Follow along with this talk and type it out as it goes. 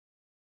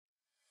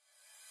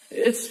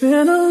It's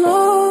been a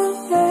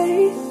long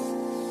day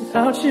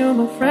without you,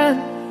 my friend,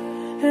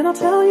 and I'll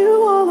tell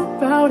you all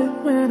about it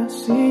when I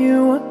see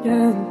you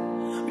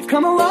again. We've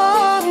come a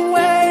long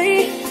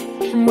way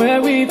from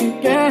where we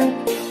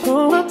began.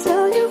 Oh, I'll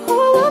tell you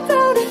all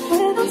about it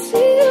when I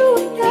see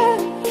you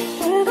again.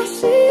 When I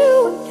see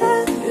you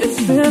again.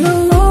 It's been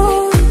a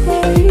long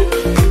day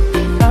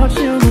without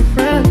you, my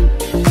friend,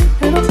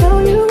 and I'll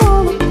tell you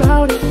all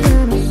about it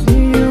when I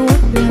see you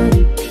again.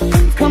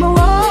 We've come a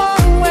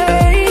long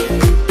way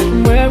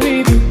from where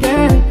we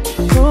began.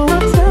 Oh,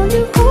 I'll tell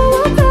you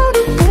all about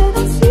it when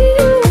I see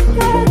you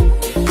again.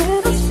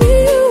 When I see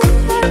you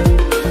again.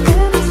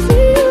 When I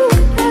see you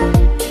again.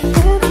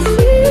 When I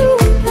see you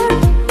again.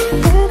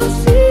 When I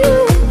see you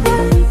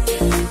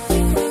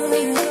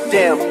again.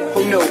 Damn,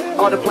 who knew?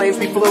 All the planes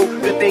we flew,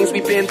 the things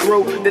we've been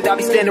through, that I'll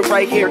be standing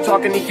right here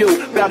talking to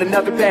you about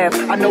another path.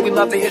 I know we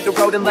love to hit the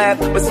road and laugh,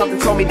 but something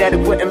told me that it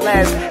wouldn't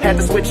last. Had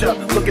to switch up,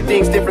 look at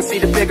things different, see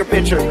the bigger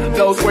picture.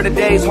 Those were the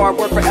days, hard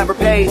work forever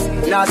pays.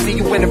 Now I see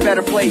you in a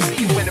better place.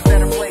 See you in a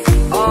better place.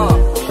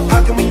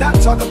 How can we not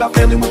talk about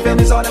family when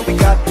family's all that we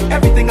got?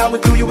 Everything I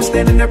would do, you were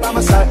standing there by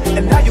my side,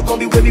 and now you're gonna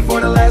be with me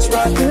for the last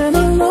ride. It's been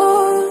a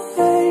long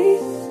day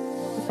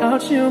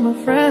without you, my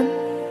friend,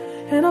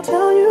 and I'll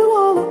tell you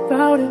all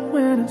about it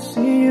when I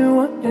see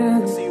you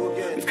again.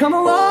 We've come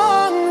a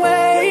long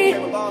way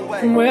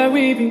from where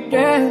we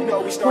began.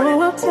 Oh,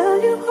 I'll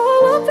tell you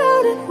all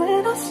about it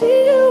when I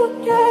see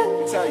you again.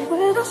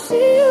 When I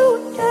see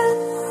you again.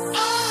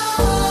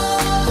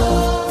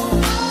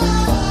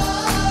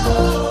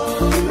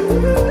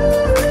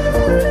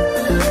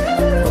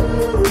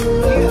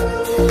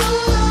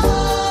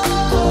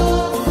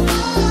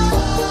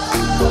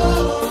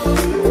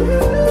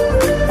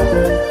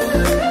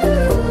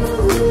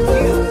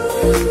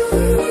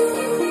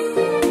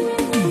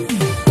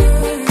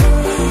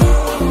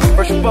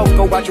 Both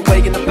go out your way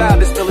in the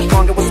vibe is still as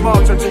strong and small.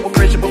 Turn to a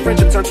friendship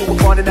turn to a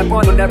bond, and that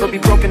bond will never be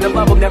broken. The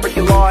love will never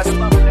get lost.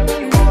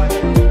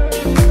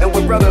 And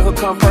when brotherhood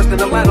come first, then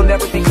the line will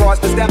never be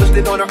crossed. Established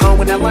it on our own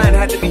when that line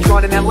had to be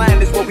drawn, and that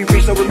line is what we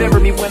reach. So remember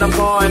me when I'm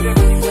gone.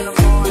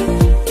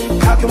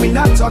 How can we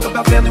not talk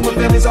about family when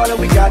family's all that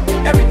we got?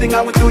 Everything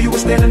I went through, you were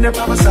standing there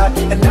by my side,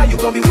 and now you're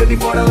gonna be with me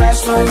for the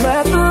last ride. So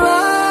let the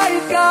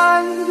light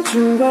guide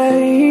your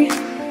way.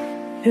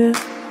 Yeah.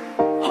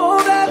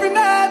 Hold every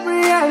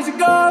memory as you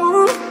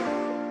go,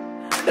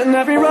 and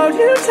every road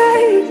you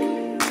take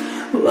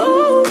will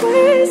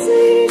always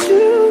lead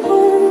you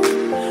home.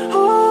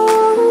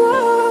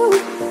 Oh,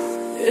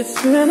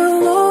 it's been a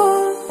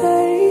long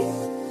day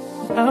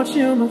without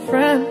you, my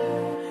friend,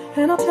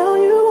 and I'll tell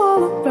you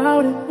all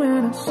about it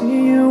when I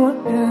see you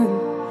again.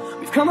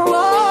 We've come a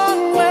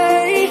long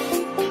way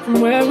from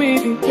where we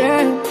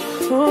began.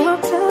 Oh,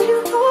 I'll